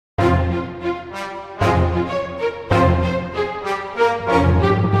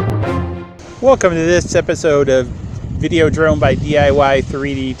Welcome to this episode of Video Drone by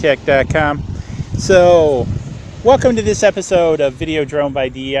DIY3DTech.com. So, welcome to this episode of Video Drone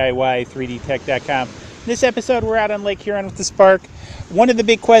by DIY3DTech.com. In this episode, we're out on Lake Huron with the Spark. One of the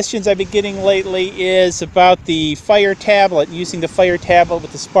big questions I've been getting lately is about the Fire tablet, using the Fire tablet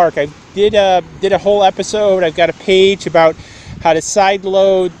with the Spark. I did a whole episode. I've got a page about how to side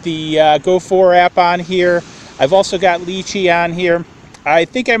load the Go4 app on here. I've also got Lychee on here. I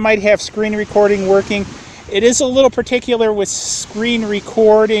think I might have screen recording working. It is a little particular with screen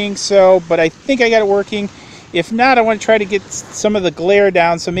recording, but I think I got it working. If not, I want to try to get some of the glare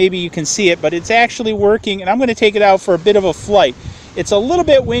down so maybe you can see it, but it's actually working, and I'm going to take it out for a bit of a flight. It's a little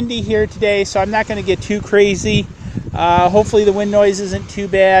bit windy here today, so I'm not going to get too crazy. Hopefully the wind noise isn't too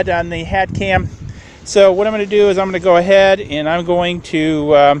bad on the hat cam. So what I'm going to do is I'm going to go ahead and I'm going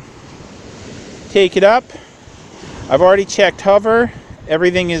to take it up. I've already checked hover.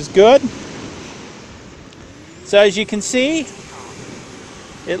 Everything is good. So as you can see,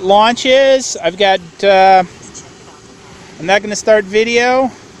 it launches. I've got, I'm not going to start video.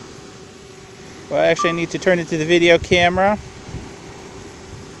 Well, actually I need to turn it to the video camera.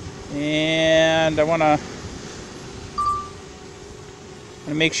 And I want to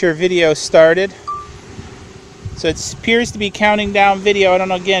make sure video started. So it appears to be counting down video. I don't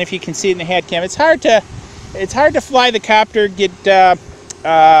know again if you can see it in the hat cam. It's hard to fly the copter, get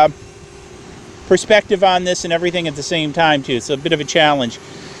perspective on this and everything at the same time too. It's a bit of a challenge.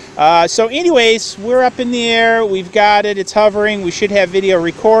 So anyways, we're up in the air. We've got it. It's hovering. We should have video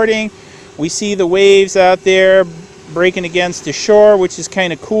recording. We see the waves out there breaking against the shore, which is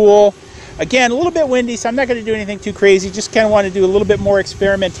kind of cool. Again, a little bit windy, so I'm not going to do anything too crazy. Just kind of want to do a little bit more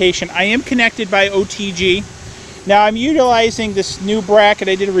experimentation. I am connected by OTG. Now I'm utilizing this new bracket.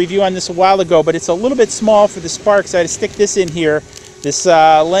 I did a review on this a while ago, but it's a little bit small for the Spark, so I had to stick this in here, this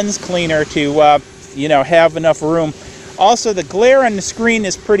lens cleaner, to have enough room. Also, the glare on the screen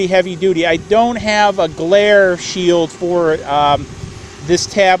is pretty heavy duty. I don't have a glare shield for this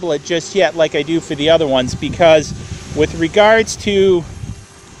tablet just yet like I do for the other ones, because with regards to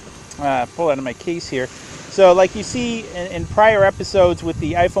pull out of my case here. So like you see in prior episodes with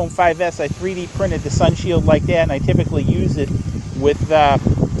the iPhone 5S, I 3D printed the sun shield like that, and I typically use it with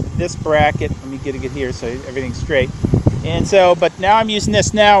this bracket. Let me get it here so everything's straight. And so, but now I'm using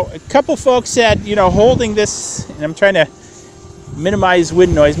this. Now, a couple folks said, holding this, and I'm trying to minimize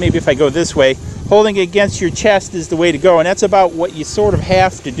wind noise, maybe if I go this way, holding it against your chest is the way to go, and that's about what you sort of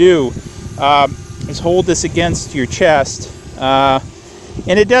have to do, is hold this against your chest.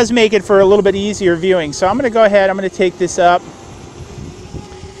 And it does make it for a little bit easier viewing. So I'm going to go ahead, I'm going to take this up.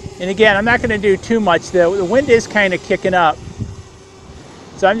 And again, I'm not going to do too much. The wind is kind of kicking up.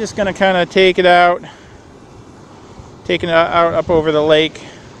 So I'm just going to kind of take it out up over the lake.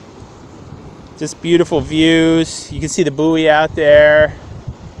 Just beautiful views. You can see the buoy out there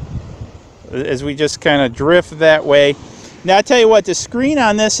as we just kind of drift that way. Now I tell you what, the screen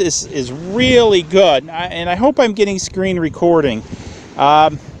on this is really good. And I hope I'm getting screen recording.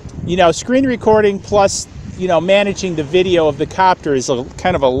 Screen recording plus, managing the video of the copter is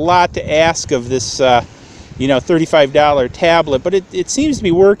kind of a lot to ask of this, $35 tablet, but it seems to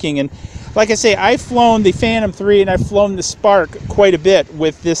be working. And like I say, I've flown the Phantom 3 and I've flown the Spark quite a bit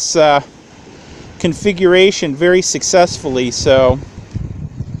with this configuration very successfully. So,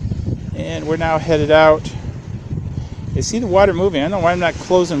 and we're now headed out. You see the water moving. I don't know why I'm not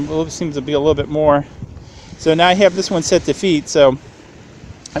closing. It seems to be a little bit more. So now I have this one set to feet, so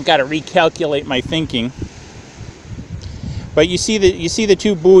I've got to recalculate my thinking. But you see the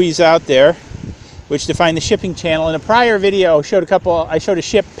two buoys out there, which define the shipping channel. In a prior video, I showed a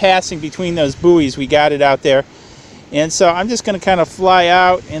ship passing between those buoys. We got it out there. And so I'm just going to kind of fly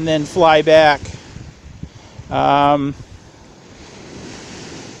out and then fly back. So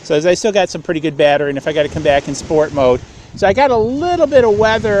as I still got some pretty good battery, and if I got to come back in sport mode. So I got a little bit of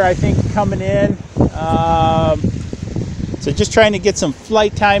weather, I think, coming in. So just trying to get some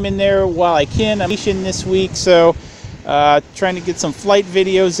flight time in there while I can. I'm vacation this week, so trying to get some flight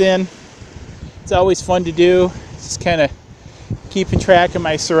videos in. It's always fun to do. Just kind of keeping track of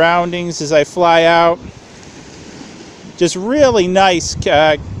my surroundings as I fly out. Just really nice,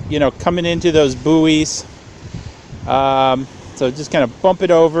 coming into those buoys. So just kind of bump it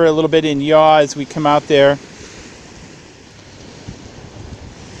over a little bit in yaw as we come out there.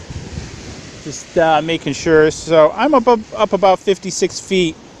 Just making sure. So I'm up about 56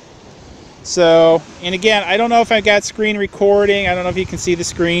 feet. So, and again, I don't know if I got screen recording. I don't know if you can see the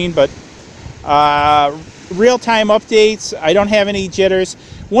screen, but real-time updates. I don't have any jitters.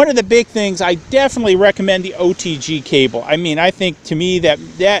 one of the big things, I definitely recommend the OTG cable. I mean, I think to me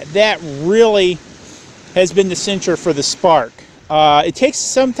that really has been the cincher for the Spark. It takes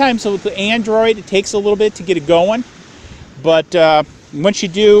sometimes with the Android, it takes a little bit to get it going, but once you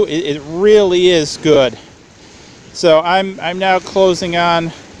do, it really is good. So I'm now closing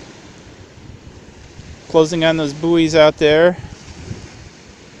on those buoys out there.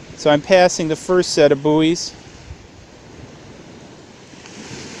 So I'm passing the first set of buoys.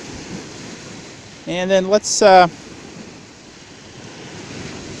 And then let's kind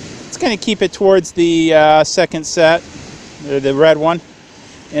of keep it towards the second set, the red one.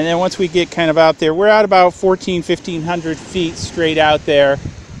 And then once we get kind of out there, we're out about 1,500 feet straight out there.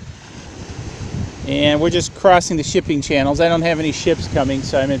 And we're just crossing the shipping channels. I don't have any ships coming,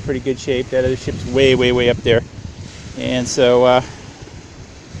 so I'm in pretty good shape. That other ship's way, way, way up there. And so,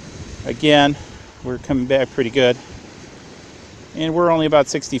 again, we're coming back pretty good. And we're only about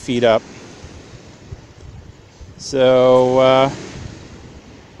 60 feet up. So,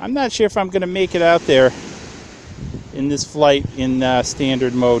 I'm not sure if I'm going to make it out there in this flight in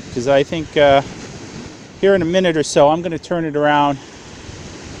standard mode, because I think here in a minute or so, I'm going to turn it around,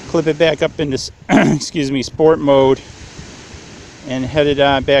 clip it back up into excuse me, sport mode, and head it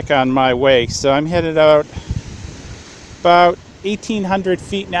back on my way. So I'm headed out about 1,800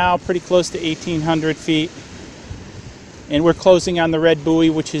 feet now, pretty close to 1,800 feet, and we're closing on the red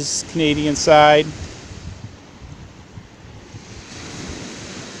buoy, which is Canadian side.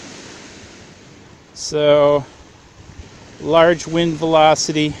 So large wind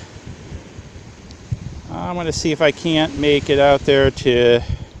velocity. I'm going to see if I can't make it out there to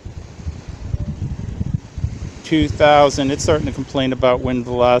 2,000. It's starting to complain about wind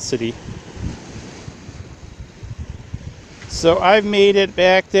velocity. So I've made it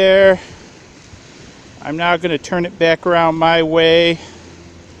back there. I'm now going to turn it back around my way,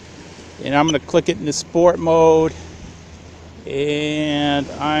 and I'm going to click it into sport mode, and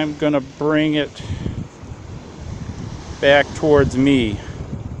I'm going to bring it back towards me.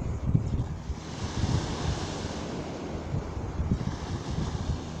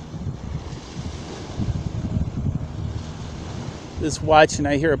 Just watching,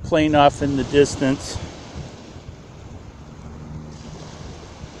 I hear a plane off in the distance.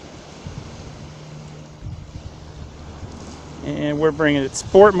 And we're bringing it.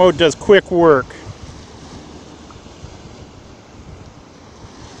 Sport mode does quick work.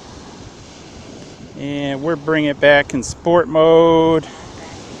 And we're bringing it back in sport mode.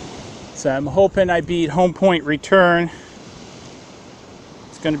 So I'm hoping I beat home point return.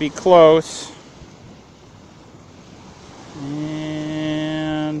 It's going to be close.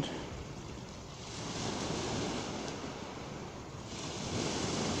 And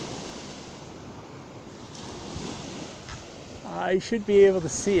I should be able to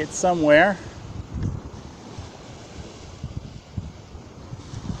see it somewhere.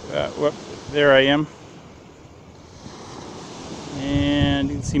 Whoop. There I am. And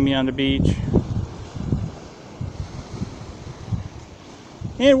you can see me on the beach.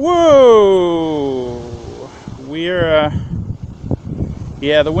 And whoa! We're,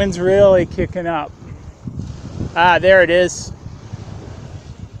 yeah, the wind's really kicking up. Ah, there it is.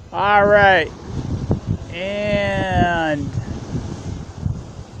 All right. And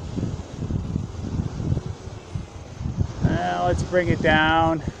now let's bring it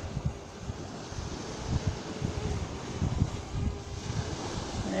down.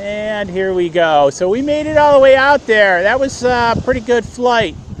 And here we go. So we made it all the way out there. That was a pretty good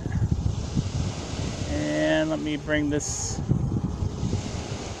flight. And let me bring this.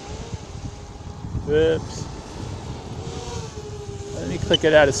 Oops. Let me click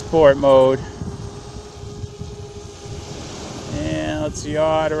it out of sport mode. And let's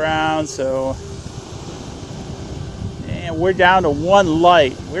yaw it around. So, and we're down to one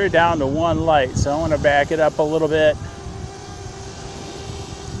light. We're down to one light. So I want to back it up a little bit.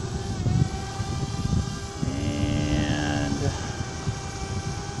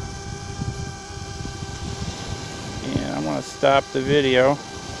 Stop the video.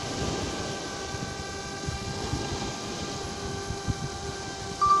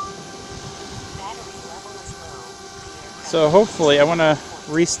 So hopefully, I want to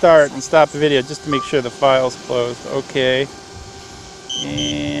restart and stop the video just to make sure the file's closed. Okay.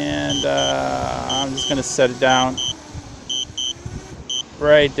 And I'm just going to set it down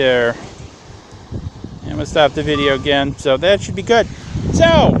right there. And I'm going to stop the video again. So that should be good.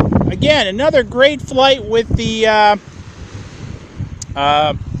 So, again, another great flight with the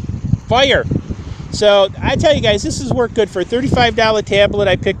Fire. So I tell you guys, this has worked good for a $35 tablet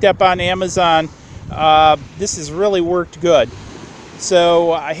I picked up on Amazon. This has really worked good.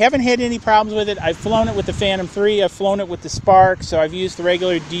 So I haven't had any problems with it. I've flown it with the Phantom 3. I've flown it with the Spark. So I've used the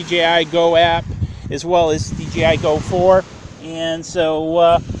regular DJI Go app as well as DJI Go4. And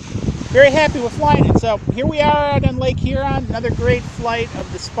so very happy with flying it. So here we are out on Lake Huron. Another great flight of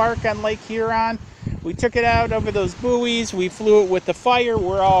the Spark on Lake Huron. We took it out over those buoys. We flew it with the fire.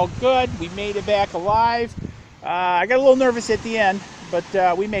 We're all good. We made it back alive. I got a little nervous at the end,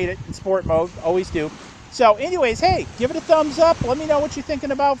 but we made it in sport mode. Always do. So anyways, hey, give it a thumbs up. Let me know what you're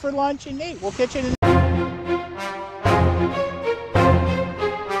thinking about for lunch. And hey, we'll catch you in the